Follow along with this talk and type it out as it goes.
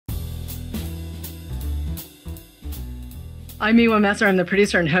I'm Miwa Messer. I'm the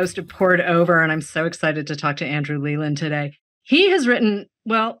producer and host of Poured Over, and I'm so excited to talk to Andrew Leland today. He has written,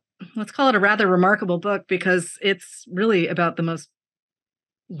 well, let's call it a rather remarkable book because it's really about the most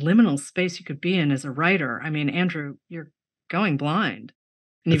liminal space you could be in as a writer. I mean, Andrew, you're going blind.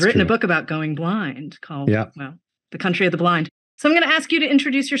 And you've That's written a true. book about going blind called, Yeah, well, The Country of the Blind. So I'm going to ask you to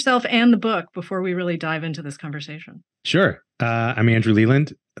introduce yourself and the book before we really dive into this conversation. sure. I'm Andrew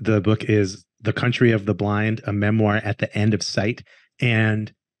Leland. The book is The Country of the Blind, a memoir at the end of sight.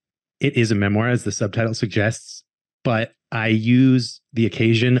 And it is a memoir, as the subtitle suggests, but I use the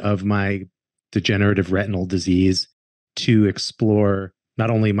occasion of my degenerative retinal disease to explore not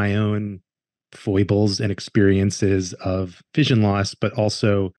only my own foibles and experiences of vision loss, but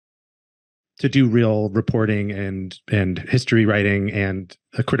also to do real reporting and history writing and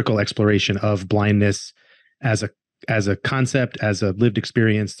a critical exploration of blindness as a concept, as a lived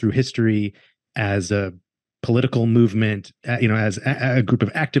experience through history, as a political movement, as a group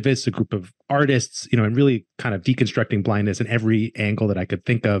of activists, a group of artists, and really kind of deconstructing blindness in every angle that I could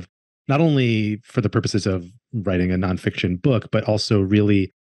think of, not only for the purposes of writing a nonfiction book, but also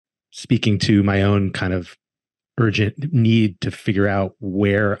really speaking to my own kind of urgent need to figure out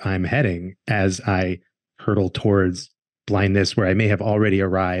where I'm heading as I hurtle towards blindness, where I may have already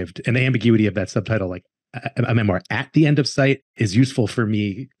arrived. And the ambiguity of that subtitle, like a memoir at the end of sight, is useful for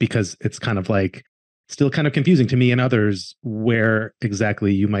me because it's kind of like still kind of confusing to me and others where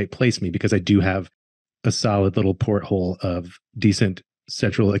exactly you might place me, because I do have a solid little porthole of decent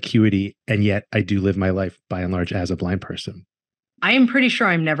central acuity. And yet I do live my life by and large as a blind person. I am pretty sure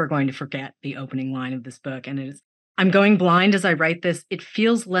I'm never going to forget the opening line of this book. And it is, I'm going blind as I write this. It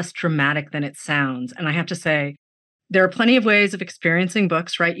feels less dramatic than it sounds. And I have to say, there are plenty of ways of experiencing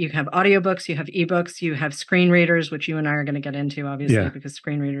books, right? You have audiobooks, you have ebooks, you have screen readers, which you and I are going to get into, obviously, because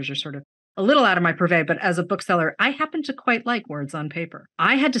screen readers are sort of a little out of my purvey. But as a bookseller, I happen to quite like words on paper.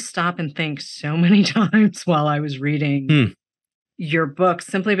 I had to stop and think so many times while I was reading your book,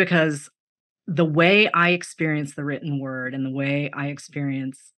 simply because the way I experience the written word and the way I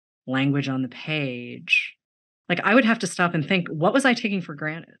experience language on the page, like I would have to stop and think, what was I taking for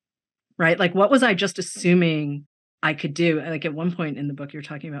granted, right? Like, what was I just assuming I could do? Like at one point in the book, you're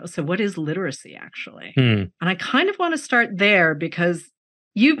talking about, so what is literacy actually? And I kind of want to start there because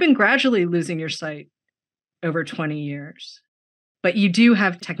you've been gradually losing your sight over 20 years, but you do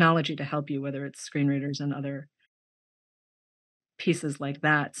have technology to help you, whether it's screen readers and other pieces like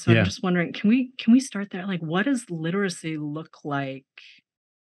that. So I'm just wondering, can we start there? Like, what does literacy look like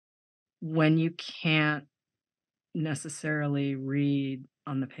when you can't necessarily read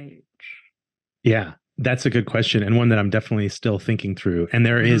on the page? Yeah, that's a good question, and one that I'm definitely still thinking through. And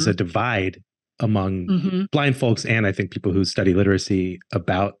there is a divide among blind folks and I think people who study literacy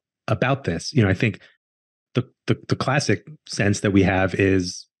about this. I think the classic sense that we have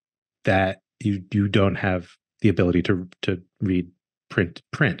is that you don't have the ability to read print.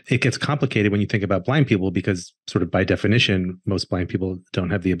 It gets complicated when you think about blind people because sort of by definition, most blind people don't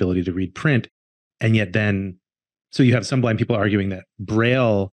have the ability to read print. And yet then, so you have some blind people arguing that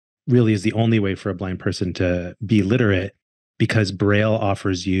Braille really is the only way for a blind person to be literate because Braille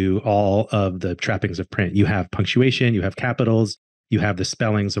offers you all of the trappings of print. You have punctuation, you have capitals, you have the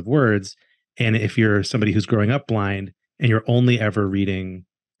spellings of words. And if you're somebody who's growing up blind and you're only ever reading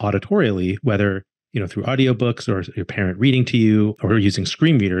auditorially, whether through audiobooks or your parent reading to you or using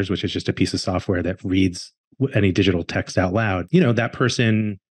screen readers, which is just a piece of software that reads any digital text out loud, that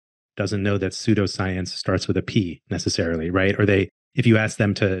person doesn't know that pseudoscience starts with a P necessarily, right? Or if you ask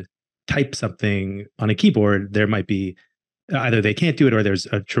them to type something on a keyboard, there might be either they can't do it or there's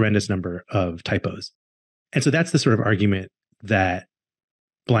a tremendous number of typos. And so that's the sort of argument that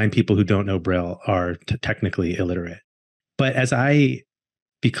blind people who don't know Braille are technically illiterate. But as I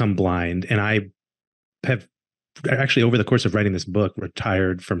become blind, and I have actually over the course of writing this book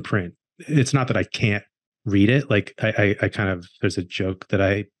retired from print, it's not that I can't read it. Like I kind of, there's a joke that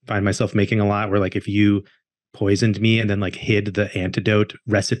I find myself making a lot where like if you poisoned me and then like hid the antidote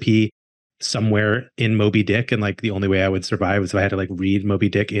recipe somewhere in Moby Dick, and like the only way I would survive was if I had to like read Moby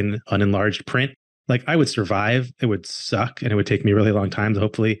Dick in unenlarged print, like I would survive. It would suck and it would take me a really long time.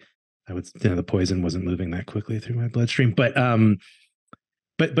 Hopefully I would, the poison wasn't moving that quickly through my bloodstream. But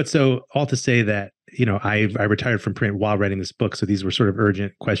so all to say that, I retired from print while writing this book. So these were sort of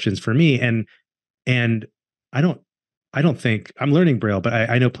urgent questions for me. And I don't think I'm learning Braille, but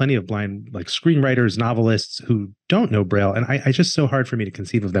I know plenty of blind like screenwriters, novelists who don't know Braille. And I just so hard for me to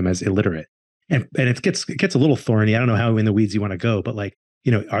conceive of them as illiterate. And it gets a little thorny. I don't know how in the weeds you want to go, but like,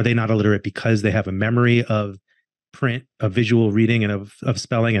 are they not illiterate because they have a memory of print, of visual reading and of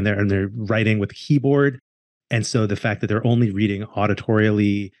spelling, and they're writing with keyboard? And so the fact that they're only reading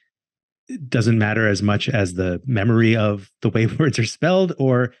auditorially doesn't matter as much as the memory of the way words are spelled,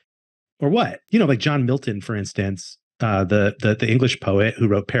 or what? You know, like John Milton, for instance, the English poet who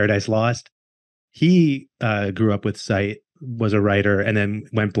wrote Paradise Lost. He grew up with sight, was a writer, and then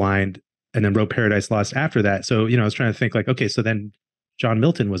went blind, and then wrote Paradise Lost after that. So, you know, I was trying to think like, okay, so then John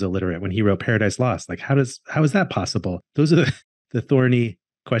Milton was illiterate when he wrote Paradise Lost. Like, how is that possible? Those are the thorny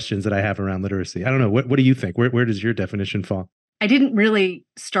questions that I have around literacy. I don't know. What do you think? Where does your definition fall? I didn't really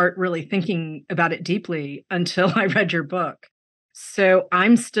start really thinking about it deeply until I read your book. So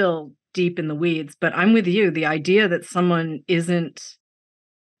I'm still deep in the weeds, but I'm with you. The idea that someone isn't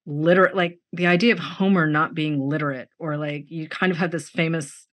literate, like the idea of Homer not being literate, or like you kind of had this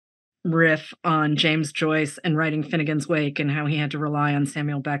famous riff on James Joyce and writing Finnegan's Wake and how he had to rely on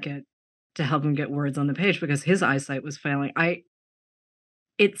Samuel Beckett to help him get words on the page because his eyesight was failing.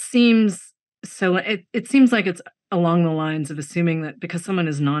 It seems it seems like it's along the lines of assuming that because someone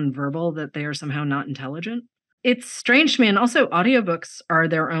is nonverbal that they are somehow not intelligent. It's strange to me. And also audiobooks are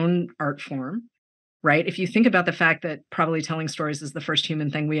their own art form, right? If you think about the fact that probably telling stories is the first human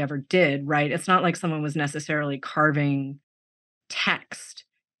thing we ever did, right? It's not like someone was necessarily carving text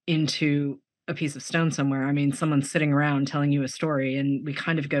into a piece of stone somewhere. I mean, someone's sitting around telling you a story and we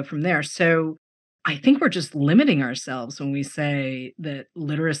kind of go from there. So I think we're just limiting ourselves when we say that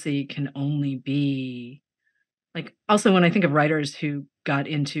literacy can only be like, also when I think of writers who got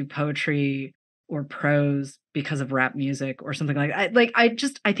into poetry or prose because of rap music or something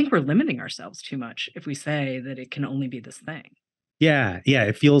I think we're limiting ourselves too much if we say that it can only be this thing. Yeah,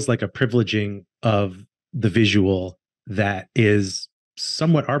 it feels like a privileging of the visual that is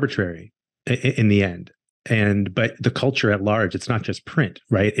somewhat arbitrary in the end. But the culture at large, it's not just print,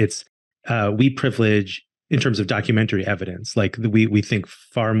 right? It's we privilege in terms of documentary evidence. Like we think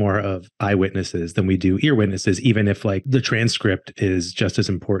far more of eyewitnesses than we do ear witnesses, even if like the transcript is just as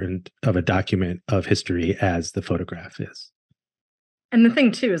important of a document of history as the photograph is. And the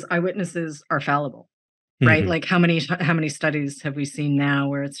thing too is eyewitnesses are fallible, right? Like how many studies have we seen now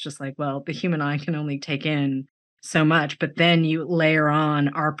where it's just like, well, the human eye can only take in so much, but then you layer on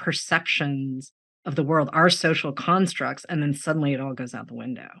our perceptions of the world, our social constructs, and then suddenly it all goes out the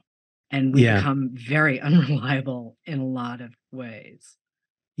window. And we become very unreliable in a lot of ways.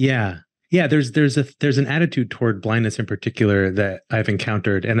 Yeah. There's an attitude toward blindness in particular that I've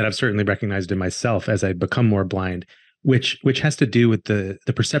encountered and that I've certainly recognized in myself as I become more blind, which has to do with the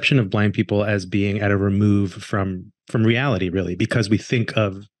perception of blind people as being at a remove from reality, really, because we think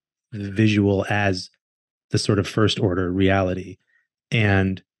of the visual as the sort of first order reality.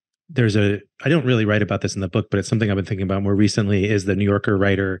 And I don't really write about this in the book, but it's something I've been thinking about more recently, is the New Yorker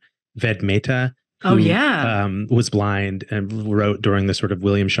writer Ved Mehta, who was blind and wrote during the sort of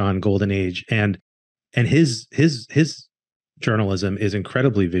William Shawn golden age. And his journalism is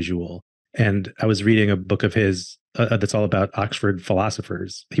incredibly visual. And I was reading a book of his that's all about Oxford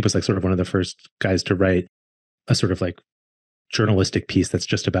philosophers. He was like sort of one of the first guys to write a sort of like journalistic piece that's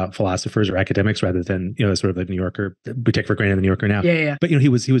just about philosophers or academics rather than, you know, sort of the New Yorker we take for granted the New Yorker now. Yeah. But, you know, he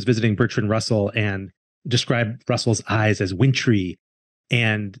was visiting Bertrand Russell and described Russell's eyes as wintry,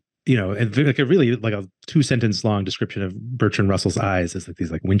 and, you know, and like a really like a 2-sentence long description of Bertrand Russell's eyes as like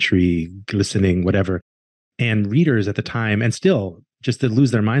these like wintry, glistening, whatever. And readers at the time, and still just to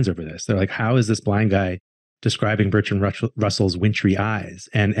lose their minds over this. They're like, how is this blind guy describing Bertrand Russell's wintry eyes?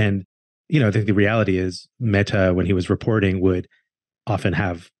 And you know, I think the reality is Mehta, when he was reporting, would often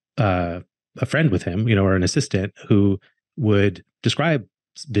have a friend with him, you know, or an assistant who would describe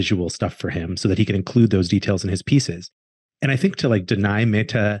visual stuff for him so that he could include those details in his pieces. And I think to like deny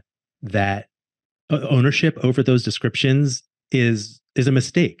Mehta that ownership over those descriptions is a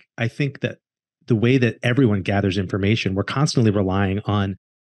mistake. I think that the way that everyone gathers information, we're constantly relying on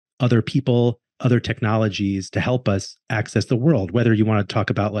other people, other technologies to help us access the world, whether you want to talk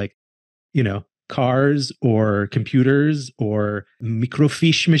about like, you know, cars or computers or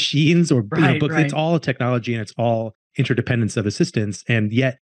microfiche machines or you know, books. Right. It's all technology and it's all interdependence of assistance. And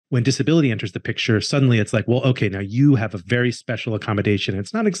yet when disability enters the picture, suddenly it's like, well, okay, now you have a very special accommodation.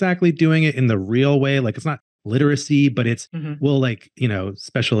 It's not exactly doing it in the real way. Like it's not literacy, but it's, well, like, you know,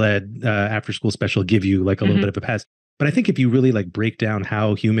 special ed, after school special give you like a little bit of a pass. But I think if you really like break down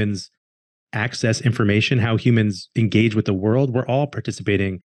how humans access information, how humans engage with the world, we're all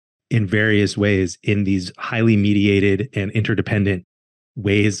participating in various ways in these highly mediated and interdependent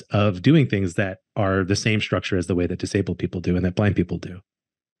ways of doing things that are the same structure as the way that disabled people do and that blind people do.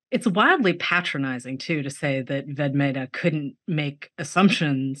 It's wildly patronizing, too, to say that Ved Mehta couldn't make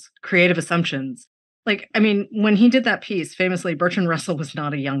assumptions, creative assumptions, like, I mean, when he did that piece, famously, Bertrand Russell was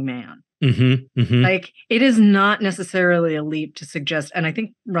not a young man. Like, it is not necessarily a leap to suggest, and I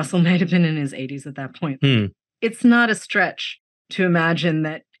think Russell might have been in his 80s at that point. It's not a stretch to imagine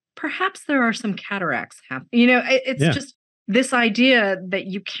that perhaps there are some cataracts happening. You know, it's just this idea that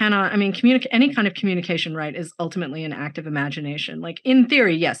you cannot, I mean, any kind of communication, right, is ultimately an act of imagination. Like, in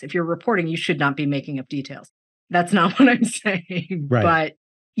theory, yes, if you're reporting, you should not be making up details. That's not what I'm saying. Right. But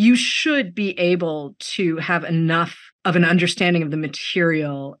you should be able to have enough of an understanding of the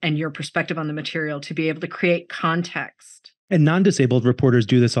material and your perspective on the material to be able to create context. And non-disabled reporters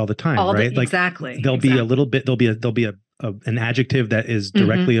do this all the time, right? Like, exactly. There'll be a little bit, there'll be an adjective that is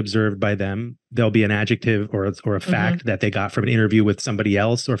directly observed by them. There'll be an adjective or a fact that they got from an interview with somebody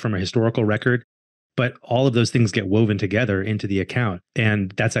else or from a historical record. But all of those things get woven together into the account.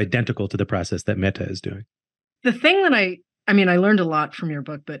 And that's identical to the process that Meta is doing. The thing that I mean, I learned a lot from your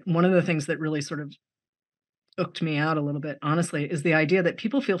book, but one of the things that really sort of hooked me out a little bit, honestly, is the idea that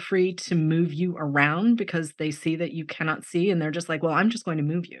people feel free to move you around because they see that you cannot see. And they're just like, well, I'm just going to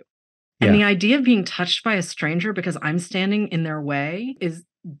move you. And the idea of being touched by a stranger because I'm standing in their way is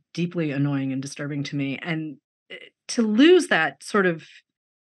deeply annoying and disturbing to me. And to lose that sort of,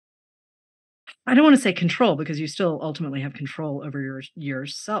 I don't want to say control because you still ultimately have control over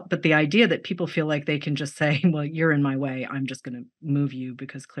yourself. But the idea that people feel like they can just say, well, you're in my way, I'm just going to move you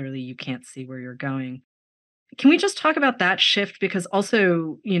because clearly you can't see where you're going. Can we just talk about that shift? Because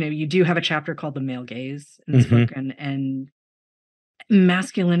also, you know, you do have a chapter called The Male Gaze in this book, and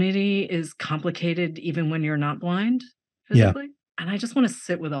masculinity is complicated even when you're not blind physically. And I just want to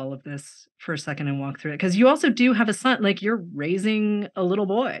sit with all of this for a second and walk through it. Because you also do have a son, like you're raising a little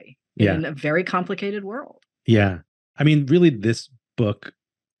boy in a very complicated world. Yeah. I mean, really, this book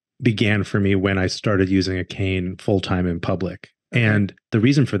began for me when I started using a cane full-time in public. And the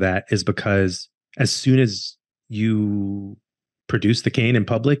reason for that is because as soon as you produce the cane in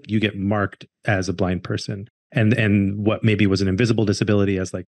public, you get marked as a blind person. And what maybe was an invisible disability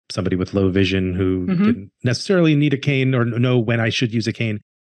as like somebody with low vision who didn't necessarily need a cane or know when I should use a cane,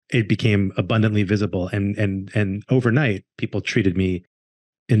 it became abundantly visible. And overnight, people treated me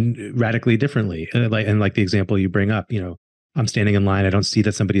radically differently. Like the example you bring up, you know, I'm standing in line, I don't see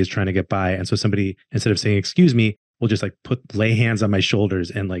that somebody is trying to get by, and so somebody, instead of saying excuse me, will just like lay hands on my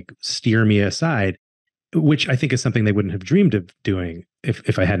shoulders and like steer me aside, which I think is something they wouldn't have dreamed of doing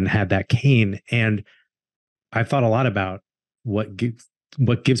if I hadn't had that cane. And I've thought a lot about what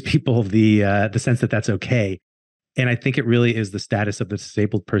gives people the sense that that's okay. And I think it really is the status of the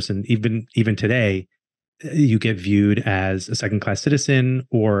disabled person. Even today, you get viewed as a second-class citizen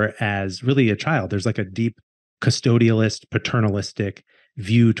or as really a child. There's like a deep custodialist, paternalistic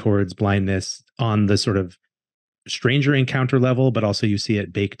view towards blindness on the sort of stranger encounter level, but also you see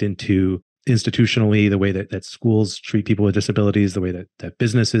it baked into institutionally the way that schools treat people with disabilities, the way that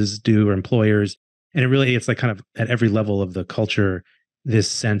businesses do or employers. And it's like kind of at every level of the culture,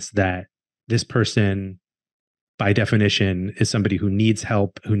 this sense that this person, by definition, is somebody who needs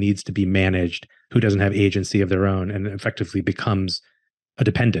help, who needs to be managed, who doesn't have agency of their own, and effectively becomes a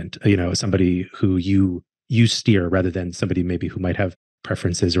dependent, you know, somebody who you steer rather than somebody maybe who might have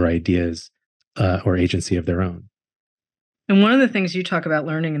preferences or ideas or agency of their own. And one of the things you talk about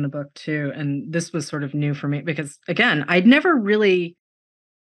learning in the book too, and this was sort of new for me because again, I'd never really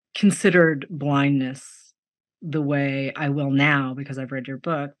considered blindness the way I will now because I've read your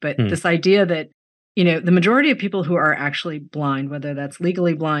book, but this idea that, you know, the majority of people who are actually blind, whether that's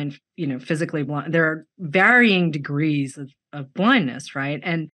legally blind, you know, physically blind, there are varying degrees of blindness, right?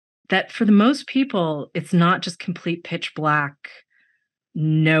 And that for the most people, it's not just complete pitch black,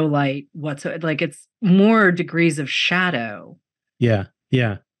 no light whatsoever. Like it's more degrees of shadow. Yeah.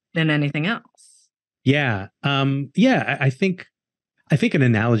 Than anything else. Yeah. I think an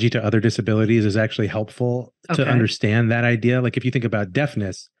analogy to other disabilities is actually helpful to understand that idea. Like if you think about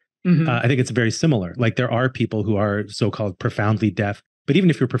deafness, I think it's very similar. Like there are people who are so-called profoundly deaf, but even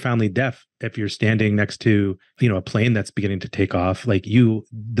if you're profoundly deaf, if you're standing next to, you know, a plane that's beginning to take off, like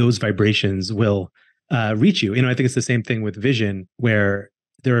those vibrations will reach you. You know, I think it's the same thing with vision, where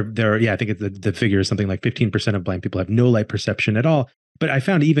there are, I think the figure is something like 15% of blind people have no light perception at all. But I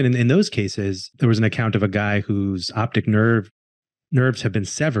found even in those cases, there was an account of a guy whose optic nerves have been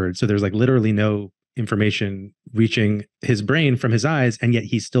severed. So there's like literally no information reaching his brain from his eyes. And yet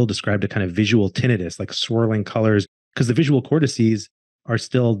he still described a kind of visual tinnitus, like swirling colors, because the visual cortices are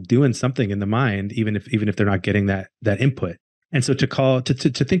still doing something in the mind, even if they're not getting that input. And so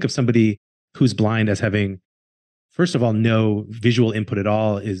to think of somebody who's blind as having, first of all, no visual input at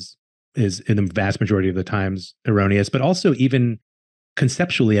all is in the vast majority of the times erroneous, but also even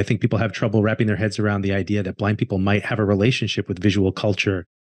conceptually, I think people have trouble wrapping their heads around the idea that blind people might have a relationship with visual culture,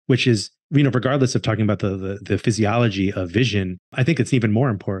 which is, regardless of talking about the physiology of vision, I think it's an even more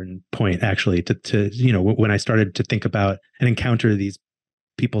important point, actually, to when I started to think about and encounter these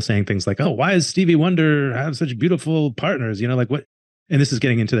people saying things like, "Oh, why does Stevie Wonder have such beautiful partners?" Like what? And this is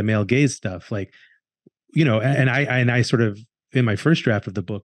getting into the male gaze stuff, like, and I sort of, in my first draft of the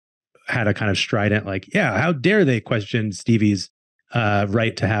book, had a kind of strident, like, yeah, how dare they question Stevie's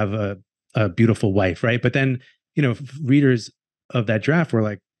right to have a beautiful wife, right? But then, readers of that draft were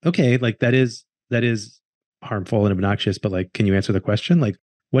like, okay, like that is harmful and obnoxious, but like, can you answer the question? Like,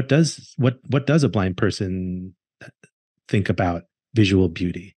 what does a blind person think about visual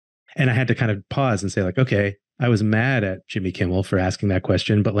beauty? And I had to kind of pause and say, like, okay, I was mad at Jimmy Kimmel for asking that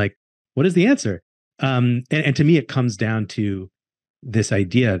question, but like, what is the answer? And to me, it comes down to this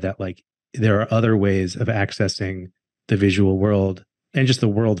idea that like there are other ways of accessing the visual world and just the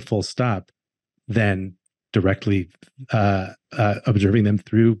world full stop than directly observing them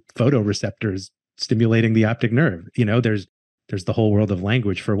through photoreceptors stimulating the optic nerve. There's the whole world of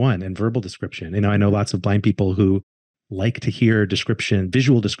language, for one, and verbal description. I know lots of blind people who like to hear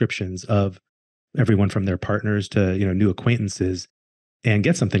visual descriptions of everyone from their partners to new acquaintances, and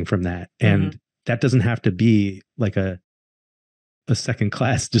get something from that. And that doesn't have to be like a second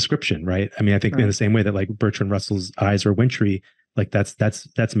class description, right? I mean, I think in the same way that like Bertrand Russell's eyes are wintry, like that's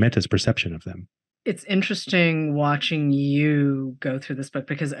Meta's perception of them. It's interesting watching you go through this book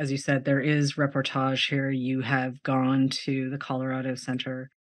because, as you said, there is reportage here. You have gone to the Colorado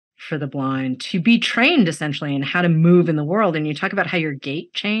Center for the Blind to be trained essentially in how to move in the world. And you talk about how your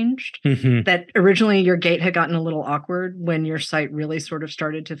gait changed, that originally your gait had gotten a little awkward when your sight really sort of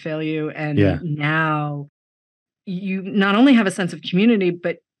started to fail you. And now you not only have a sense of community,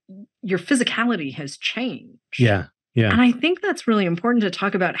 but your physicality has changed. Yeah. Yeah. And I think that's really important to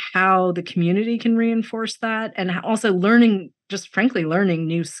talk about how the community can reinforce that, and also learning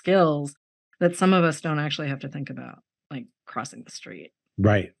new skills that some of us don't actually have to think about, like crossing the street.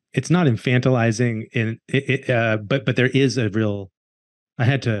 Right. It's not infantilizing but there is a real, I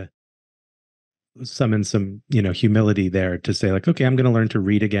had to summon some, humility there to say like, okay, I'm going to learn to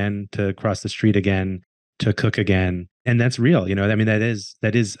read again, to cross the street again, to cook again. And that's real, I mean, that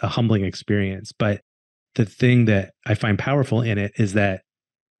is a humbling experience. But the thing that I find powerful in it is that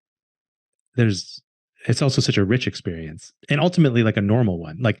it's also such a rich experience, and ultimately like a normal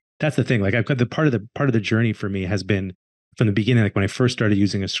one. Like that's the thing. Like I've got the part of the journey for me has been from the beginning. Like when I first started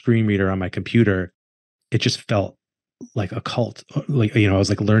using a screen reader on my computer, it just felt like a cult. Like, I was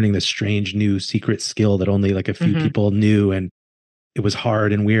like learning this strange new secret skill that only like a few people knew. And it was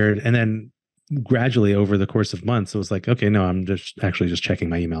hard and weird. And then gradually over the course of months, it was like, okay, no, I'm just checking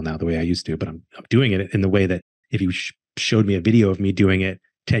my email now the way I used to, but I'm doing it in the way that if you showed me a video of me doing it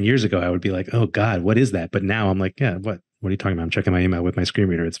 10 years ago, I would be like, oh God, what is that? But now I'm like, yeah, what are you talking about? I'm checking my email with my screen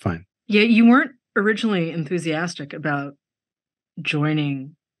reader. It's fine. Yeah. You weren't originally enthusiastic about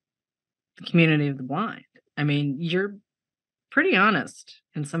joining the community of the blind. I mean, you're pretty honest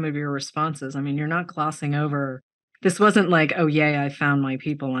in some of your responses. I mean, you're not glossing over. This wasn't like, oh, yay, I found my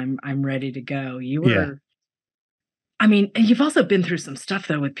people. I'm ready to go. You were, I mean, you've also been through some stuff,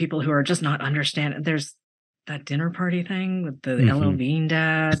 though, with people who are just not understanding. There's that dinner party thing with the L.L. Bean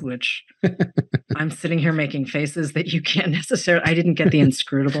dad, which I'm sitting here making faces that you can't necessarily. I didn't get the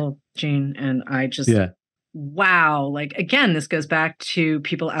inscrutable, Gene. And I just, wow. Like, again, this goes back to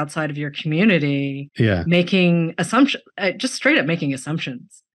people outside of your community making assumptions, just straight up making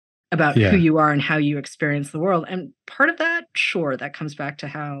assumptions about who you are and how you experience the world. And part of that, sure, that comes back to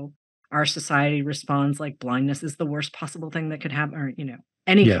how our society responds, like blindness is the worst possible thing that could happen, or,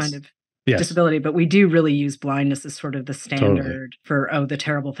 any kind of disability. But we do really use blindness as sort of the standard for, the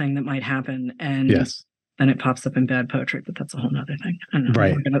terrible thing that might happen. And then it pops up in bad poetry, but that's a whole nother thing. I don't know.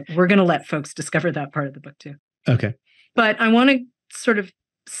 Right. We're gonna let folks discover that part of the book too. Okay. But I want to sort of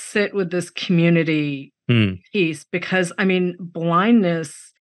sit with this community piece, because I mean,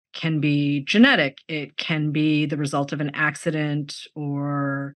 blindness can be genetic. It can be the result of an accident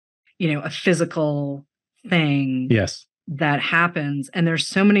or, a physical thing that happens. And there's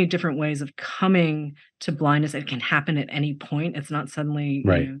so many different ways of coming to blindness. It can happen at any point. It's not suddenly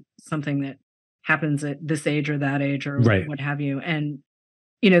something that happens at this age or that age or what have you. And,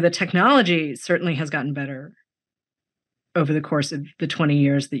 the technology certainly has gotten better over the course of the 20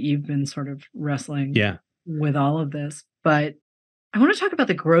 years that you've been sort of wrestling with all of this. But I want to talk about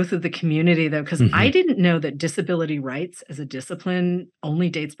the growth of the community, though, because I didn't know that disability rights as a discipline only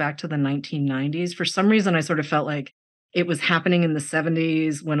dates back to the 1990s. For some reason, I sort of felt like it was happening in the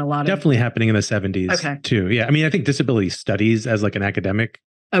 70s when a lot definitely happening in the 70s too. Yeah. I mean, I think disability studies as like an academic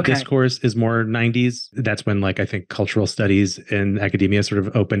discourse is more 90s. That's when like I think cultural studies in academia sort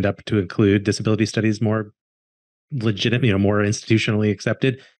of opened up to include disability studies more legitimate, more institutionally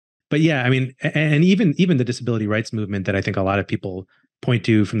accepted. But yeah, I mean, and even the disability rights movement that I think a lot of people point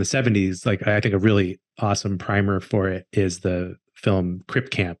to from the 70s, like I think a really awesome primer for it is the film Crip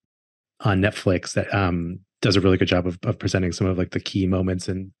Camp on Netflix that does a really good job of presenting some of like the key moments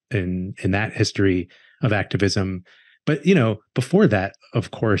in that history of activism. But before that,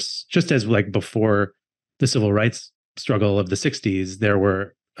 of course, just as like before the civil rights struggle of the 60s, there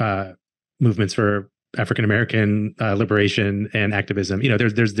were movements for African American liberation and activism.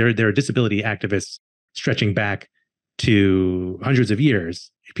 There are disability activists stretching back to hundreds of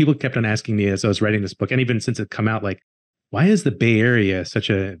years. People kept on asking me as I was writing this book, and even since it come out, like, why is the Bay Area such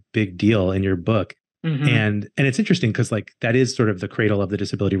a big deal in your book? Mm-hmm. And it's interesting because like that is sort of the cradle of the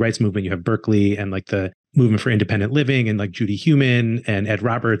disability rights movement. You have Berkeley and like the movement for independent living and like Judy Heumann and Ed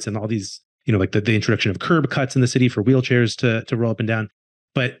Roberts and all these, like the introduction of curb cuts in the city for wheelchairs to roll up and down.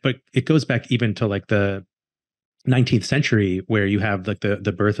 But it goes back even to like the 19th century where you have like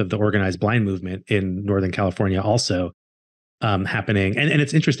the birth of the organized blind movement in Northern California also happening. And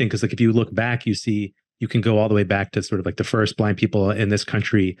it's interesting because like if you look back, you see you can go all the way back to sort of like the first blind people in this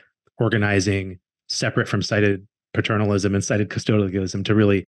country organizing separate from sighted paternalism and sighted custodialism to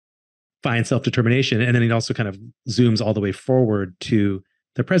really find self-determination. And then it also kind of zooms all the way forward to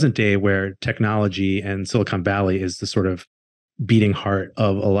the present day where technology and Silicon Valley is the sort of beating heart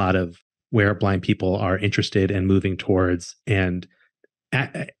of a lot of where blind people are interested and moving towards and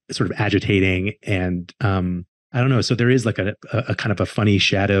sort of agitating. And I don't know. So there is like a kind of a funny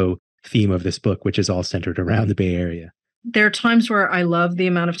shadow theme of this book, which is all centered around the Bay Area. There are times where I love the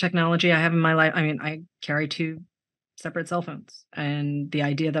amount of technology I have in my life. I mean, I carry 2 separate cell phones, and the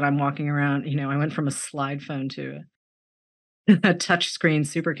idea that I'm walking around, I went from a slide phone to a touch screen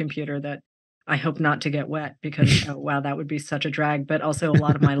supercomputer that I hope not to get wet because, wow, that would be such a drag. But also a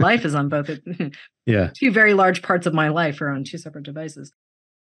lot of my life is on both. Yeah. 2 very large parts of my life are on 2 separate devices.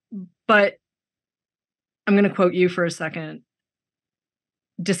 But I'm going to quote you for a second.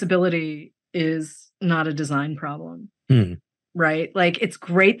 Disability is not a design problem, right? Like, it's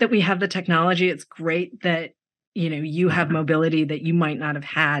great that we have the technology. It's great that, you have mobility that you might not have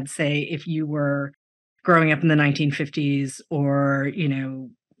had, say, if you were growing up in the 1950s or,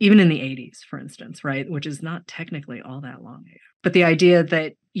 even in the 80s, for instance, right? Which is not technically all that long ago. But the idea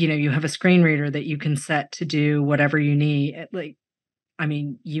that, you have a screen reader that you can set to do whatever you need, like, I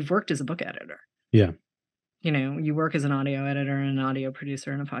mean, you've worked as a book editor. Yeah. You work as an audio editor and an audio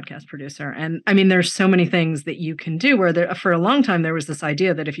producer and a podcast producer. And I mean, there's so many things that you can do where for a long time, there was this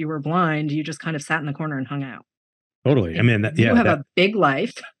idea that if you were blind, you just kind of sat in the corner and hung out. Totally. I mean, you have a big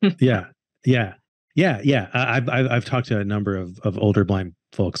life. Yeah. I've talked to a number of older blind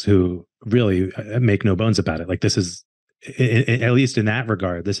folks who really make no bones about it. Like this is, at least in that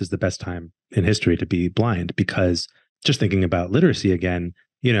regard, this is the best time in history to be blind because just thinking about literacy again,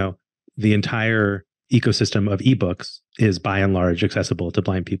 the entire ecosystem of ebooks is by and large accessible to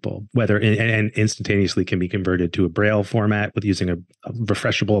blind people, whether and instantaneously can be converted to a Braille format with using a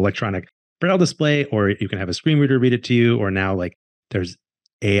refreshable electronic Braille display, or you can have a screen reader read it to you, or now like there's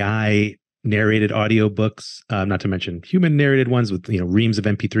AI narrated audio books, not to mention human narrated ones with reams of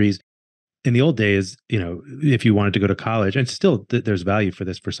MP3s. In the old days, if you wanted to go to college, and still there's value for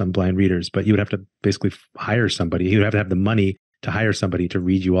this for some blind readers, but you would have to basically hire somebody. You would have to have the money to hire somebody to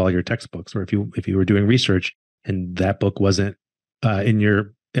read you all your textbooks, or if you were doing research and that book wasn't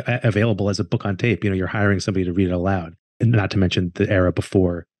available as a book on tape, you're hiring somebody to read it aloud. And not to mention the era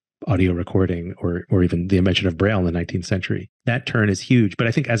before audio recording or even the invention of Braille in the 19th century. That turn is huge. But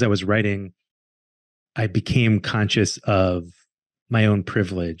I think as I was writing, I became conscious of my own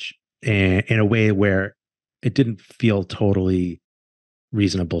privilege in a way where it didn't feel totally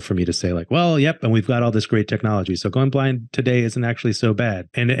reasonable for me to say like, well, yep, and we've got all this great technology, so going blind today isn't actually so bad.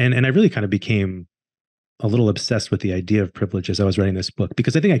 And I really kind of became a little obsessed with the idea of privilege as I was writing this book,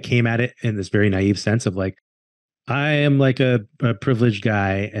 because I think I came at it in this very naive sense of like, I am like a privileged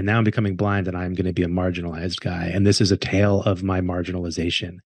guy, and now I'm becoming blind, and I'm going to be a marginalized guy, and this is a tale of my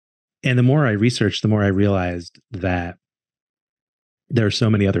marginalization. And the more I researched, the more I realized that there are so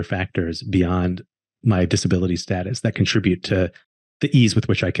many other factors beyond my disability status that contribute to the ease with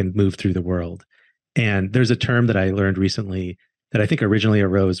which I can move through the world. And there's a term that I learned recently that I think originally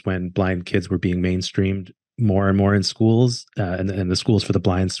arose when blind kids were being mainstreamed more and more in schools, and the schools for the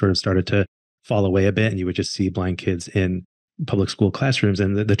blind sort of started to fall away a bit, and you would just see blind kids in public school classrooms.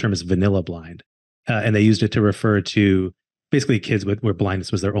 And the term is vanilla blind. and they used it to refer to basically kids where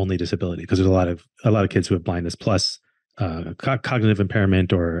blindness was their only disability, because there's a lot of kids who have blindness plus cognitive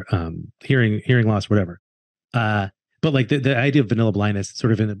impairment or hearing loss, whatever. But like the idea of vanilla blindness,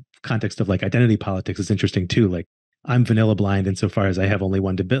 sort of in the context of like identity politics, is interesting too. Like I'm vanilla blind insofar as I have only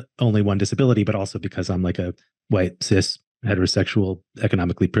one disability, but also because I'm like a white cis heterosexual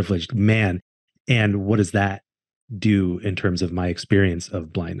economically privileged man. And what does that do in terms of my experience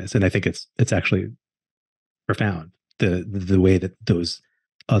of blindness? And I think it's actually profound, the way that those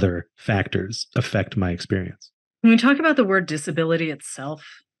other factors affect my experience. Can we talk about the word disability itself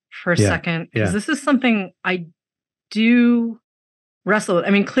for a second? Because this is something I do wrestle with. I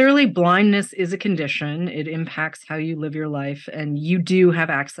mean, clearly blindness is a condition. It impacts how you live your life. And you do have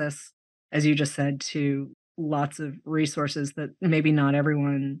access, as you just said, to lots of resources that maybe not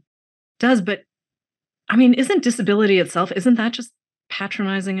everyone does. But I mean, isn't disability itself, isn't that just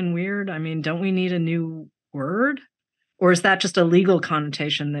patronizing and weird? I mean, don't we need a new word? Or is that just a legal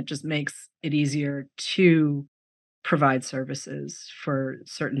connotation that just makes it easier to provide services for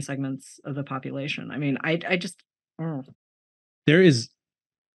certain segments of the population? I mean, I just, oh. There is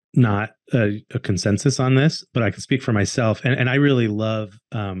not a consensus on this, but I can speak for myself. And I really love,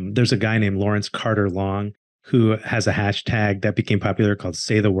 there's a guy named Lawrence Carter Long who has a hashtag that became popular called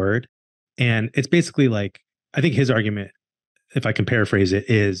Say the Word. And it's basically like, I think his argument, if I can paraphrase it,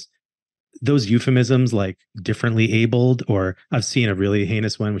 is those euphemisms like differently abled, or I've seen a really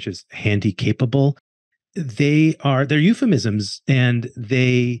heinous one, which is handy capable. They're euphemisms, and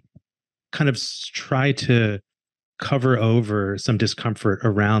they kind of try to cover over some discomfort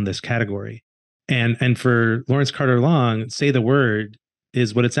around this category. And for Lawrence Carter Long, say the word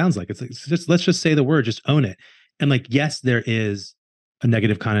is what it sounds like. It's like, let's just say the word, just own it. And like, yes, there is a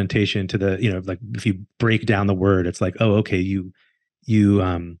negative connotation to the, like if you break down the word, it's like, oh, okay,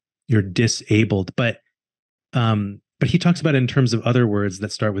 you're disabled. But he talks about it in terms of other words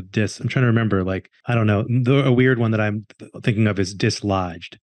that start with dis. I'm trying to remember, like, I don't know, a weird one that I'm thinking of is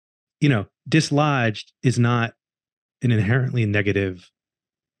dislodged. Dislodged is not an inherently negative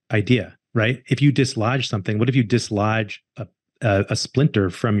idea, right? If you dislodge something, what if you dislodge a splinter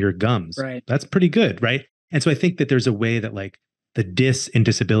from your gums? Right. That's pretty good, right? And so I think that there's a way that like the dis in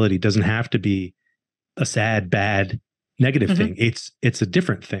disability doesn't have to be a sad, bad, negative thing. It's a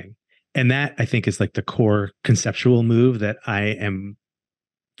different thing. And that I think is like the core conceptual move that I am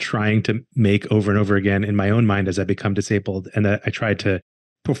trying to make over and over again in my own mind as I become disabled, and that I tried to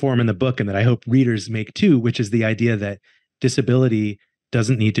perform in the book, and that I hope readers make too, which is the idea that disability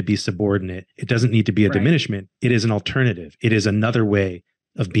doesn't need to be subordinate. It doesn't need to be a diminishment. It is an alternative. It is another way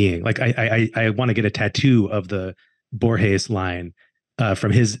of being. Like I want to get a tattoo of the Borges line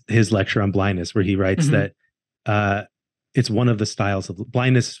from his lecture on blindness, where he writes that it's one of the styles of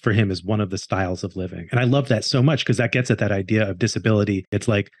blindness for him is one of the styles of living. And I love that so much, because that gets at that idea of disability. It's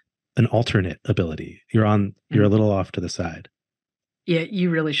like an alternate ability. You're a little off to the side. Yeah, you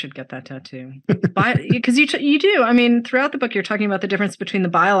really should get that tattoo. Because you do. I mean, throughout the book, you're talking about the difference between the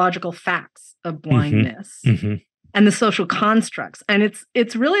biological facts of blindness and the social constructs. And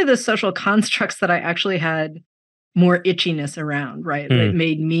it's really the social constructs that I actually had more itchiness around, right? It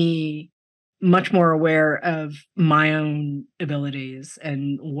made me much more aware of my own abilities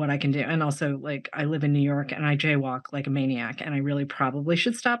and what I can do. And also, like, I live in New York and I jaywalk like a maniac, and I really probably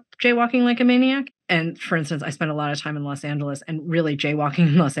should stop jaywalking like a maniac. And for instance, I spent a lot of time in Los Angeles, and really jaywalking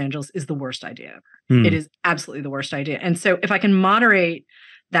in Los Angeles is the worst idea ever. It is absolutely the worst idea. And so if I can moderate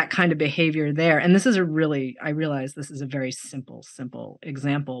that kind of behavior there, and this is I realize this is a very simple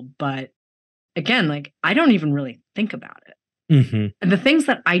example, but again, like, I don't even really think about it. And the things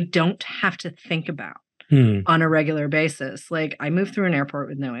that I don't have to think about on a regular basis, like I moved through an airport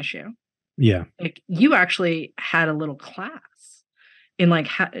with no issue. Yeah. Like, you actually had a little class in like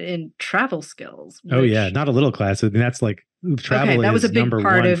in travel skills. Oh yeah, not a little class. I mean, that's like travel that was a big number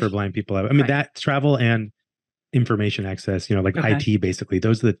part one for blind people. I mean, that travel and information access, like IT basically.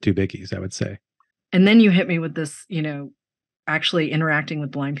 Those are the two biggies, I would say. And then you hit me with this, actually interacting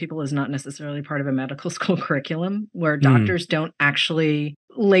with blind people is not necessarily part of a medical school curriculum, where doctors don't actually.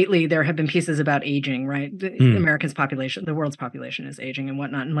 Lately, there have been pieces about aging, right? The America's population, the world's population is aging and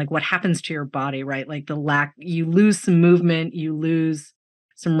whatnot. And like, what happens to your body, right? Like you lose some movement, you lose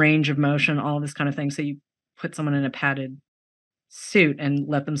some range of motion, all this kind of thing. So you put someone in a padded suit and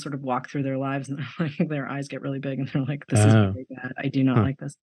let them sort of walk through their lives, and their eyes get really big and they're like, this is really bad. I do not like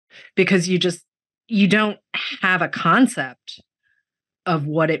this. Because you don't have a concept of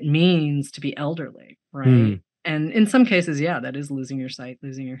what it means to be elderly, right? And in some cases, that is losing your sight,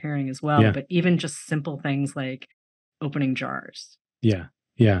 losing your hearing as well. Yeah. But even just simple things like opening jars. Yeah.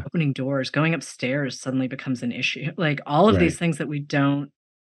 Yeah. opening doors, going upstairs suddenly becomes an issue. Like all of these things that we don't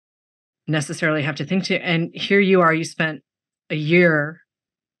necessarily have to think to. And here you are, you spent a year.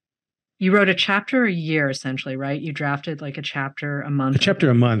 You wrote a chapter a year, essentially, right? You drafted like a chapter a month. A chapter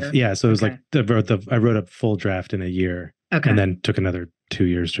a month. Year. Yeah. So it was like I wrote a full draft in a year. Okay. And then took another 2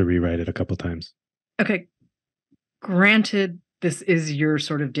 years to rewrite it a couple times. Okay. Granted, this is your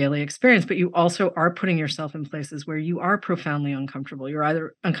sort of daily experience, but you also are putting yourself in places where you are profoundly uncomfortable. You're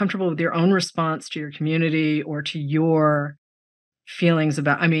either uncomfortable with your own response to your community or to your feelings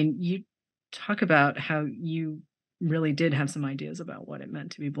about, I mean, you talk about how you really did have some ideas about what it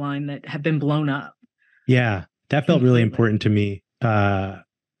meant to be blind that have been blown up. Yeah, that felt really important to me, to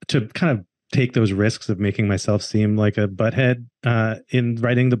kind of take those risks of making myself seem like a butthead in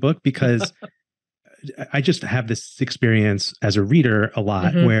writing the book, because I just have this experience as a reader a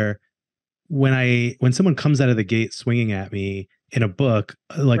lot where when someone comes out of the gate swinging at me in a book,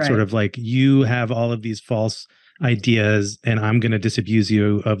 like sort of like, you have all of these false ideas and I'm going to disabuse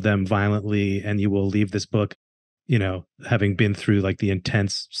you of them violently, and you will leave this book, you know, having been through like the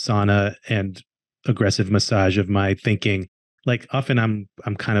intense sauna and aggressive massage of my thinking. Like often I'm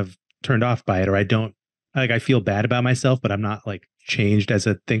kind of turned off by it, or I feel bad about myself, but I'm not like changed as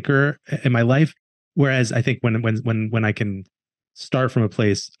a thinker in my life. Whereas I think when I can start from a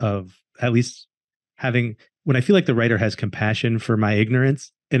place of at least when I feel like the writer has compassion for my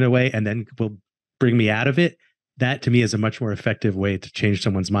ignorance in a way, and then will bring me out of it, that to me is a much more effective way to change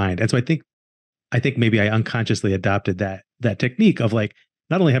someone's mind. And so I think maybe I unconsciously adopted that technique of like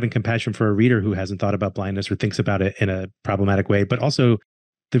not only having compassion for a reader who hasn't thought about blindness or thinks about it in a problematic way, but also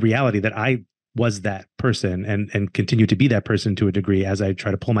the reality that I was that person and continue to be that person to a degree as I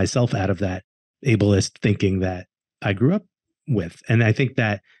try to pull myself out of that ableist thinking that I grew up with. And I think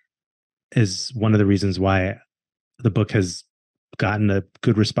that is one of the reasons why the book has gotten a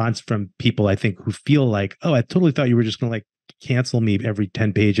good response from people, I think, who feel like, oh, I totally thought you were just going to like cancel me every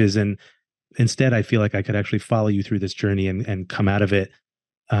 10 pages. And instead, I feel like I could actually follow you through this journey and come out of it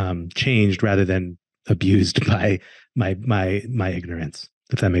changed rather than abused by my ignorance,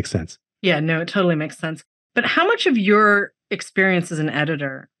 if that makes sense. Yeah, no, it totally makes sense. But how much of your experience as an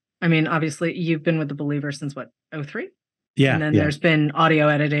editor, I mean, obviously you've been with The Believer since what, 03? Yeah. And then there's been audio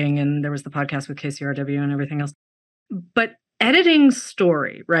editing, and there was the podcast with KCRW and everything else. But editing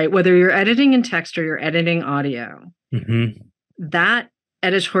story, right? Whether you're editing in text or you're editing audio, that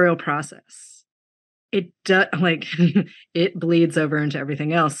editorial process, it does like it bleeds over into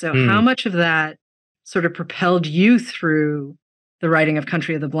everything else. So how much of that sort of propelled you through the writing of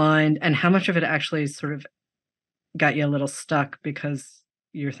Country of the Blind, and how much of it actually sort of got you a little stuck because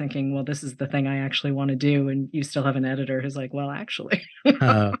you're thinking, well, this is the thing I actually want to do, and you still have an editor who's like, well, actually.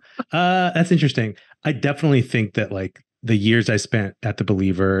 That's interesting. I definitely think that like the years I spent at The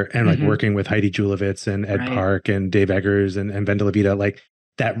Believer and like working with Heidi Julavitz and Ed Park and Dave Eggers and Vendela Vita, like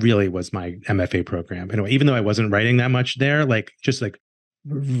that really was my MFA program. Anyway, even though I wasn't writing that much there, like just like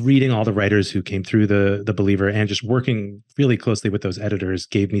reading all the writers who came through the Believer and just working really closely with those editors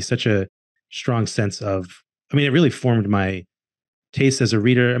gave me such a strong sense of, I mean, it really formed my taste as a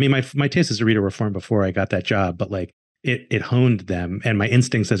reader. I mean, my taste as a reader were formed before I got that job, but like it honed them, and my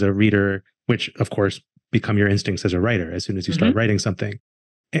instincts as a reader, which of course become your instincts as a writer as soon as you start writing something.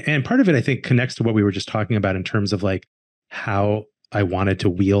 And part of it, I think, connects to what we were just talking about in terms of like how I wanted to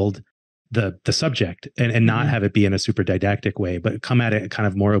wield the subject and not have it be in a super didactic way, but come at it kind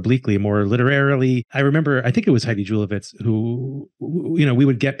of more obliquely, more literarily. I remember, I think it was Heidi Julavitz who, you know, we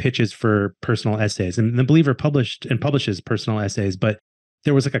would get pitches for personal essays, and The Believer published and publishes personal essays, but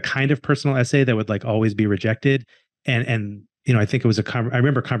there was like a kind of personal essay that would like always be rejected. And you know, I think it was I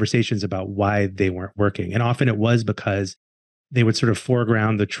remember conversations about why they weren't working. And often it was because they would sort of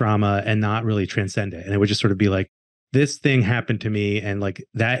foreground the trauma and not really transcend it. And it would just sort of be like, this thing happened to me, and like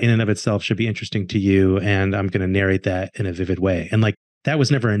that in and of itself should be interesting to you, and I'm going to narrate that in a vivid way. And like that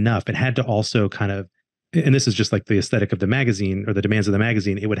was never enough. It had to also kind of, and this is just like the aesthetic of the magazine or the demands of the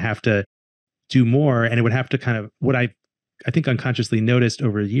magazine, it would have to do more, and it would have to kind of, what I think unconsciously noticed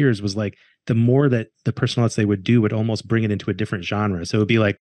over years was like the more that the personal essay would do would almost bring it into a different genre. So it would be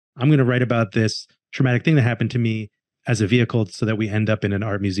like, I'm going to write about this traumatic thing that happened to me as a vehicle so that we end up in an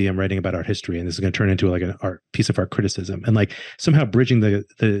art museum writing about art history. And this is going to turn into like an art piece of art criticism, and like somehow bridging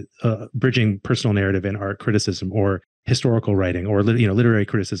bridging personal narrative and art criticism, or historical writing, or, you know, literary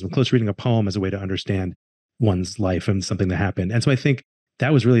criticism, close reading a poem as a way to understand one's life and something that happened. And so I think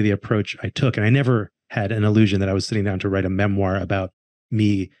that was really the approach I took. And I never had an illusion that I was sitting down to write a memoir about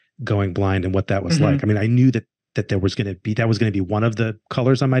me going blind and what that was like. I mean, I knew that there was going to be, that was going to be one of the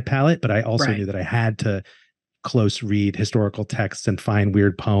colors on my palette, but I also knew that I had to close read historical texts and find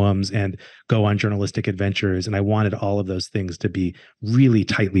weird poems and go on journalistic adventures. And I wanted all of those things to be really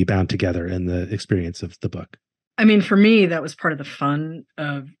tightly bound together in the experience of the book. I mean, for me, that was part of the fun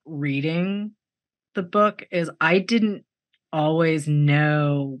of reading the book, is I didn't always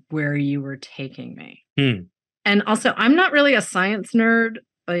know where you were taking me. And also, I'm not really a science nerd.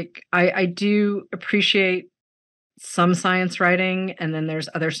 Like, I do appreciate some science writing, and then there's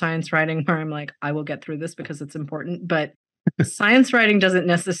other science writing where I'm like, I will get through this because it's important. But science writing doesn't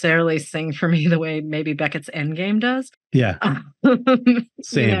necessarily sing for me the way maybe Beckett's Endgame does. Yeah.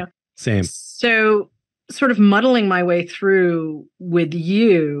 Same. You know? Same. So sort of muddling my way through with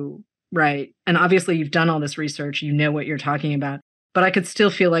you, right? And obviously you've done all this research, you know what you're talking about, but I could still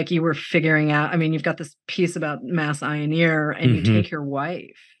feel like you were figuring out, I mean, you've got this piece about Mass Ioneer and you take your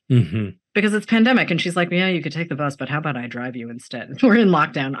wife because it's pandemic and she's like, yeah, you could take the bus, but how about I drive you instead? We're in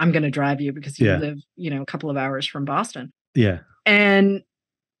lockdown. I'm going to drive you because you live, a couple of hours from Boston. Yeah. And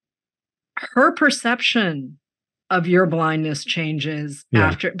her perception of your blindness changes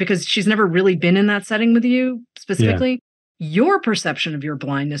after, because she's never really been in that setting with you specifically. Your perception of your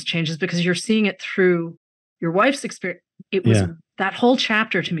blindness changes because you're seeing it through your wife's experience. It was that whole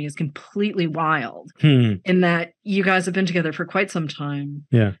chapter to me is completely wild in that you guys have been together for quite some time.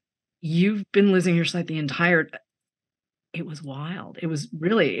 Yeah. You've been losing your sight the entire, it was wild. It was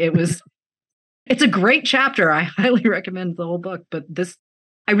really, it's a great chapter. I highly recommend the whole book, but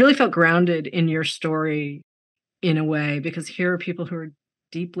I really felt grounded in your story in a way, because here are people who are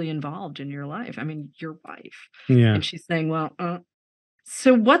deeply involved in your life. I mean, your wife. Yeah. And she's saying, well,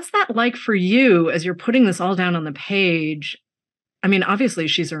 so what's that like for you as you're putting this all down on the page? I mean, obviously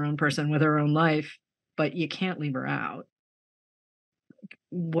she's her own person with her own life, but you can't leave her out.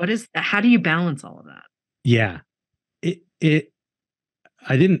 How do you balance all of that? Yeah.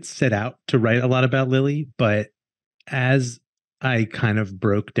 I didn't set out to write a lot about Lily, but as I kind of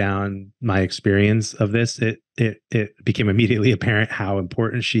broke down my experience of this, it became immediately apparent how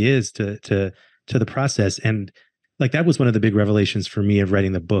important she is to the process. And like, that was one of the big revelations for me of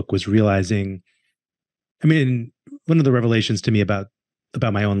writing the book, was realizing, I mean, one of the revelations to me about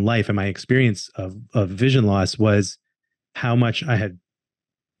my own life and my experience of vision loss was how much I had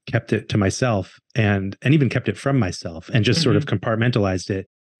kept it to myself and even kept it from myself and just sort of compartmentalized it.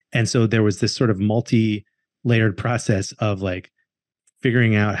 And so there was this sort of multi-layered process of like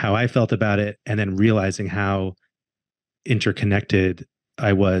figuring out how I felt about it and then realizing how interconnected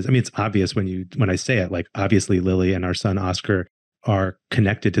I was. I mean, it's obvious when I say it, like, obviously Lily and our son Oscar are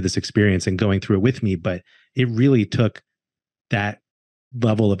connected to this experience and going through it with me, but it really took that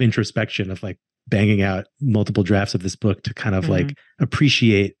level of introspection of like banging out multiple drafts of this book to kind of like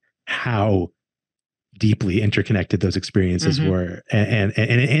appreciate how deeply interconnected those experiences were, and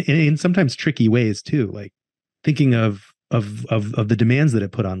in sometimes tricky ways too, like thinking of the demands that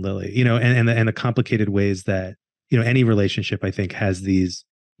it put on Lily, and the complicated ways that, any relationship, I think, has these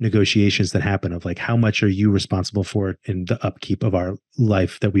negotiations that happen of like, how much are you responsible for in the upkeep of our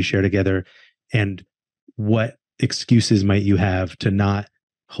life that we share together, and what excuses might you have to not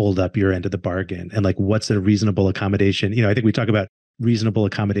hold up your end of the bargain, and like, what's a reasonable accommodation? I think we talk about reasonable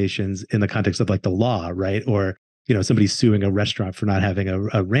accommodations in the context of like the law, right? Or, somebody suing a restaurant for not having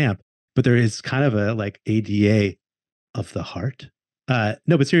a ramp, but there is kind of a like ADA of the heart.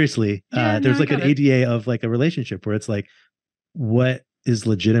 No, but seriously, there's like an ADA of like a relationship where it's like, what is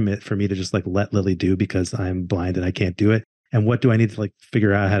legitimate for me to just like let Lily do because I'm blind and I can't do it? And what do I need to like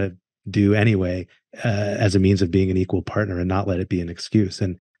figure out how to do anyway, as a means of being an equal partner and not let it be an excuse?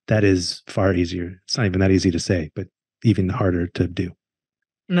 And that is far easier. It's not even that easy to say, but even harder to do.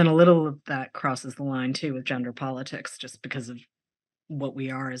 And then a little of that crosses the line too with gender politics, just because of what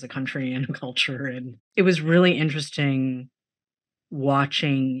we are as a country and a culture. And it was really interesting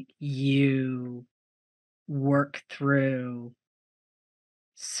watching you work through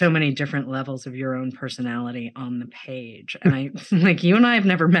so many different levels of your own personality on the page. And I like, you and I have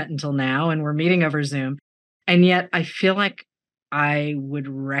never met until now, and we're meeting over Zoom. And yet I feel like I would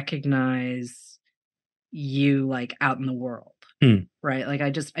recognize you like out in the world, right? Like,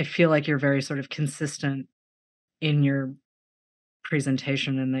 I feel like you're very sort of consistent in your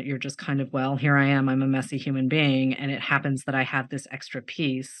presentation, and that you're just kind of, well, here I am, I'm a messy human being, and it happens that I have this extra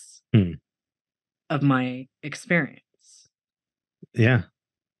piece of my experience. Yeah.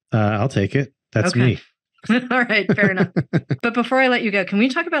 I'll take it. That's me. All right, fair enough. But before I let you go, can we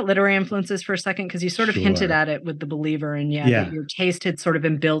talk about literary influences for a second? Because you sort of hinted at it with The Believer, and that your taste had sort of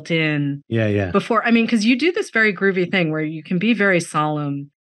been built in before. I mean, because you do this very groovy thing where you can be very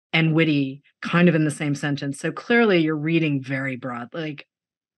solemn and witty kind of in the same sentence. So clearly you're reading very broad. Like,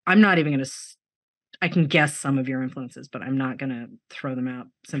 I'm not even going to, I can guess some of your influences, but I'm not going to throw them out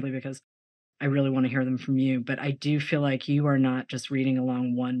simply because I really want to hear them from you. But I do feel like you are not just reading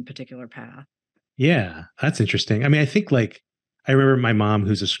along one particular path. Yeah, that's interesting. I mean, I think like I remember my mom,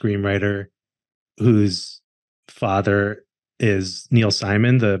 who's a screenwriter, whose father is Neil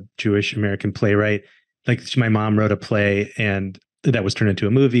Simon, the Jewish American playwright. Like my mom wrote a play and that was turned into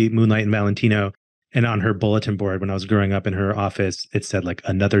a movie, Moonlight and Valentino. And on her bulletin board when I was growing up in her office, it said like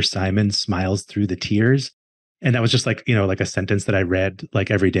another Simon smiles through the tears. And that was just like, like a sentence that I read like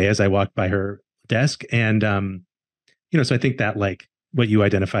every day as I walked by her desk. And so I think that like what you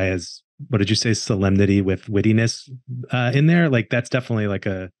identify as, what did you say, solemnity with wittiness in there, like that's definitely like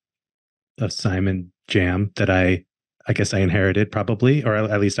a Simon jam that I guess I inherited probably, or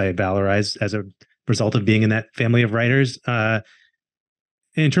at least I valorized as a result of being in that family of writers.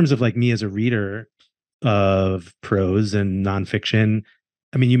 In terms of like me as a reader of prose and nonfiction,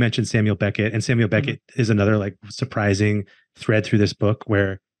 I mean, you mentioned Samuel Beckett, and Samuel Beckett is another like surprising thread through this book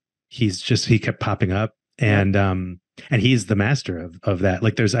where he kept popping up, and he's the master of that.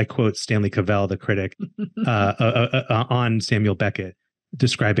 Like I quote Stanley Cavell, the critic, on Samuel Beckett,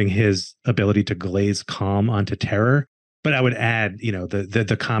 describing his ability to glaze calm onto terror. But I would add,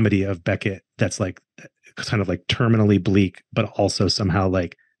 the comedy of Beckett that's like kind of like terminally bleak, but also somehow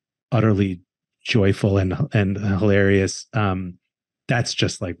like utterly joyful and hilarious. That's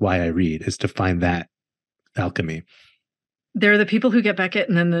just like why I read, is to find that alchemy. There are the people who get Beckett,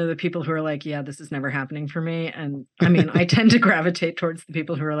 and then there are the people who are like, yeah, this is never happening for me. And I mean, I tend to gravitate towards the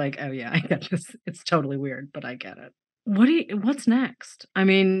people who are like, oh yeah, I get this. It's totally weird, but I get it. What's next? I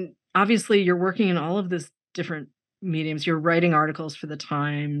mean, obviously you're working in all of this different mediums. You're writing articles for the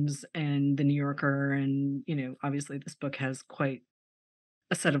Times and the New Yorker. And, obviously this book has quite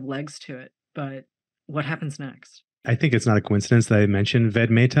a set of legs to it, but what happens next? I think it's not a coincidence that I mentioned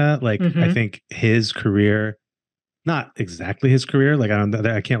Ved Mehta. Like, I think his career, not exactly his career, like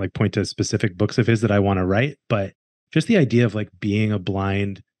I can't like point to specific books of his that I want to write, but just the idea of like being a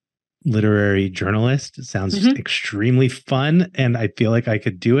blind literary journalist sounds just extremely fun, and I feel like I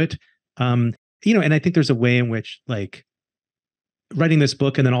could do it. And I think there's a way in which like writing this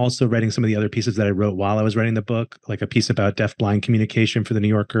book and then also writing some of the other pieces that I wrote while I was writing the book, like a piece about deaf-blind communication for the New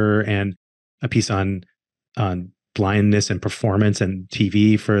Yorker, and a piece on blindness and performance and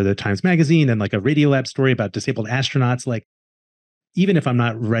TV for the Times Magazine, and like a Radiolab story about disabled astronauts. Like, even if I'm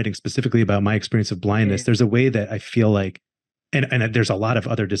not writing specifically about my experience of blindness, there's a way that I feel like, and there's a lot of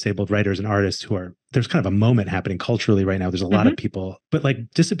other disabled writers and artists there's kind of a moment happening culturally right now. There's a lot of people, but like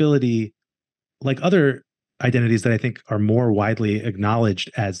disability, like other identities that I think are more widely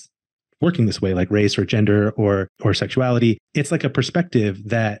acknowledged as working this way, like race or gender or sexuality. It's like a perspective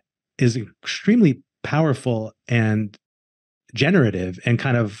that is extremely powerful and generative and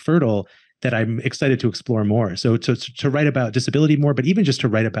kind of fertile that I'm excited to explore more. So to write about disability more, but even just to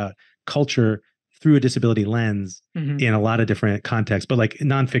write about culture through a disability lens in a lot of different contexts, but like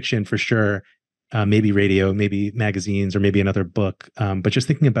nonfiction for sure, maybe radio, maybe magazines, or maybe another book. But just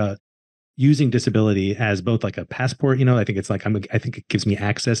thinking about using disability as both like a passport, I think it's like, I think it gives me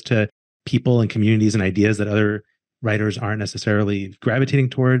access to people and communities and ideas that other writers aren't necessarily gravitating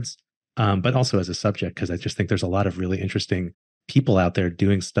towards. But also as a subject, because I just think there's a lot of really interesting people out there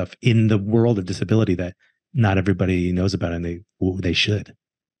doing stuff in the world of disability that not everybody knows about, and they should.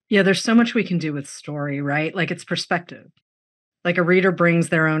 Yeah, there's so much we can do with story, right? Like, it's perspective. Like, a reader brings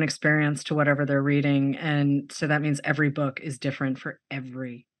their own experience to whatever they're reading, and so that means every book is different for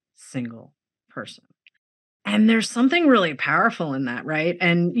every single person. And there's something really powerful in that, right?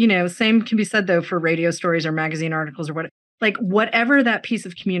 And, same can be said, though, for radio stories or magazine articles or whatever. Like, whatever that piece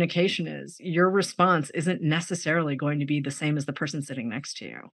of communication is, your response isn't necessarily going to be the same as the person sitting next to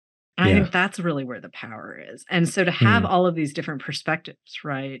you. And I think that's really where the power is. And so to have all of these different perspectives,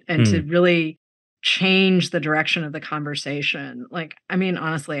 right? And to really change the direction of the conversation. Like, I mean,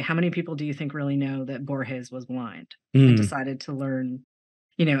 honestly, how many people do you think really know that Borges was blind and decided to learn,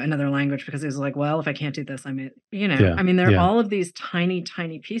 another language because he was like, well, if I can't do this, I mean, there are all of these tiny,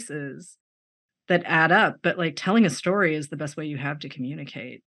 tiny pieces that add up, but like telling a story is the best way you have to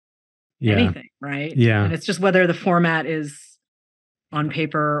communicate anything, right? Yeah. And it's just whether the format is on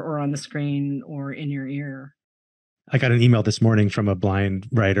paper or on the screen or in your ear. I got an email this morning from a blind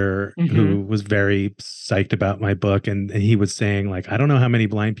writer who was very psyched about my book. And he was saying like, I don't know how many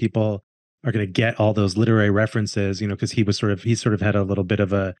blind people are going to get all those literary references, because he sort of had a little bit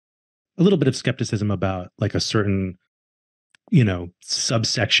of skepticism about like a certain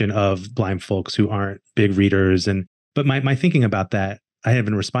subsection of blind folks who aren't big readers. But my thinking about that, I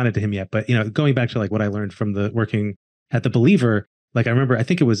haven't responded to him yet, but going back to like what I learned from the working at The Believer, Like I remember, I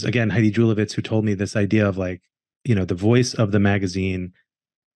think it was again Heidi Julavits who told me this idea of like, the voice of the magazine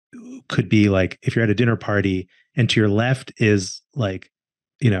could be like if you're at a dinner party and to your left is like,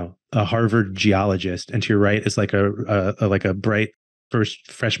 a Harvard geologist, and to your right is like a bright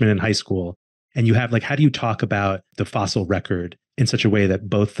first freshman in high school. And you have like, how do you talk about the fossil record in such a way that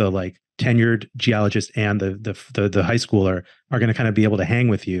both the like tenured geologist and the high schooler are going to kind of be able to hang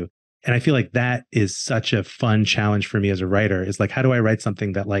with you? And I feel like that is such a fun challenge for me as a writer, is like, how do I write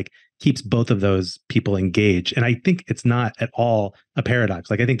something that like keeps both of those people engaged? And I think it's not at all a paradox.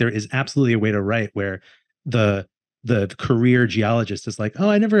 Like, I think there is absolutely a way to write where the career geologist is like, oh,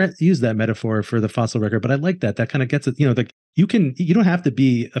 I never used that metaphor for the fossil record, but I like that. That kind of gets it, like you don't have to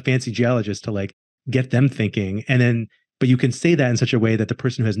be a fancy geologist to like get them thinking. And then, but you can say that in such a way that the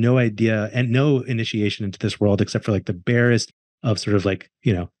person who has no idea and no initiation into this world, except for like the barest of sort of like,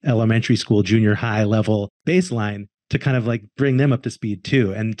 elementary school, junior high level baseline, to kind of like bring them up to speed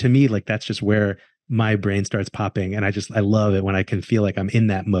too. And to me, like, that's just where my brain starts popping. And I love it when I can feel like I'm in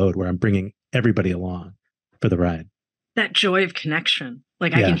that mode where I'm bringing everybody along for the ride. That joy of connection.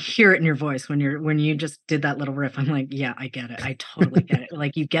 Like I can hear it in your voice when you just did that little riff. I'm like, yeah, I get it. I totally get it.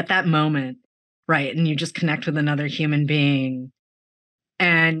 Like you get that moment, right? And you just connect with another human being.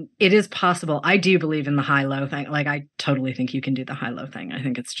 And it is possible. I do believe in the high-low thing. Like I totally think you can do the high-low thing. I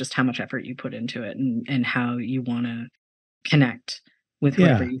think it's just how much effort you put into it and how you want to connect with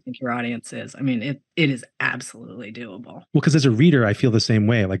whoever you think your audience is. I mean, it is absolutely doable. Well, because as a reader, I feel the same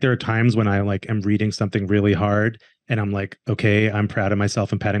way. Like there are times when I like am reading something really hard and I'm like, okay, I'm proud of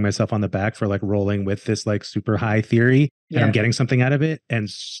myself and patting myself on the back for like rolling with this like super high theory and I'm getting something out of it. And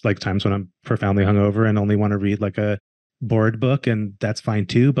like times when I'm profoundly hungover and only want to read like a bored book, and that's fine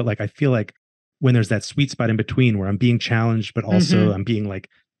too. But like, I feel like when there's that sweet spot in between where I'm being challenged, but also I'm being like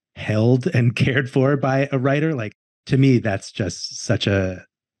held and cared for by a writer, like to me, that's just such a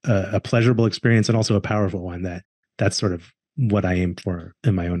pleasurable experience and also a powerful one that's sort of what I aim for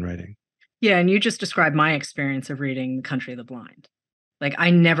in my own writing. Yeah. And you just described my experience of reading The Country of the Blind. Like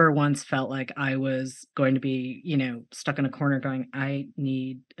I never once felt like I was going to be, stuck in a corner going, I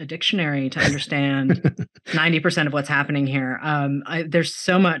need a dictionary to understand 90% of what's happening here. There's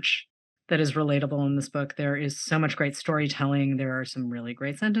so much that is relatable in this book. There is so much great storytelling. There are some really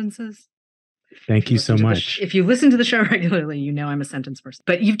great sentences. Thank you so much. If you listen to the show regularly, I'm a sentence person.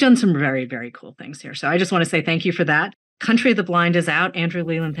 But you've done some very, very cool things here. So I just want to say thank you for that. Country of the Blind is out. Andrew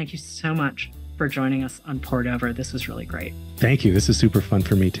Leland, thank you so much for joining us on Poured Over. This was really great. Thank you. This is super fun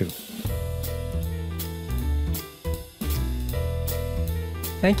for me too.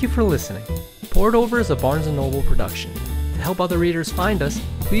 Thank you for listening. Poured Over is a Barnes & Noble production. To help other readers find us,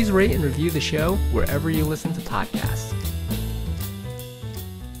 please rate and review the show wherever you listen to podcasts.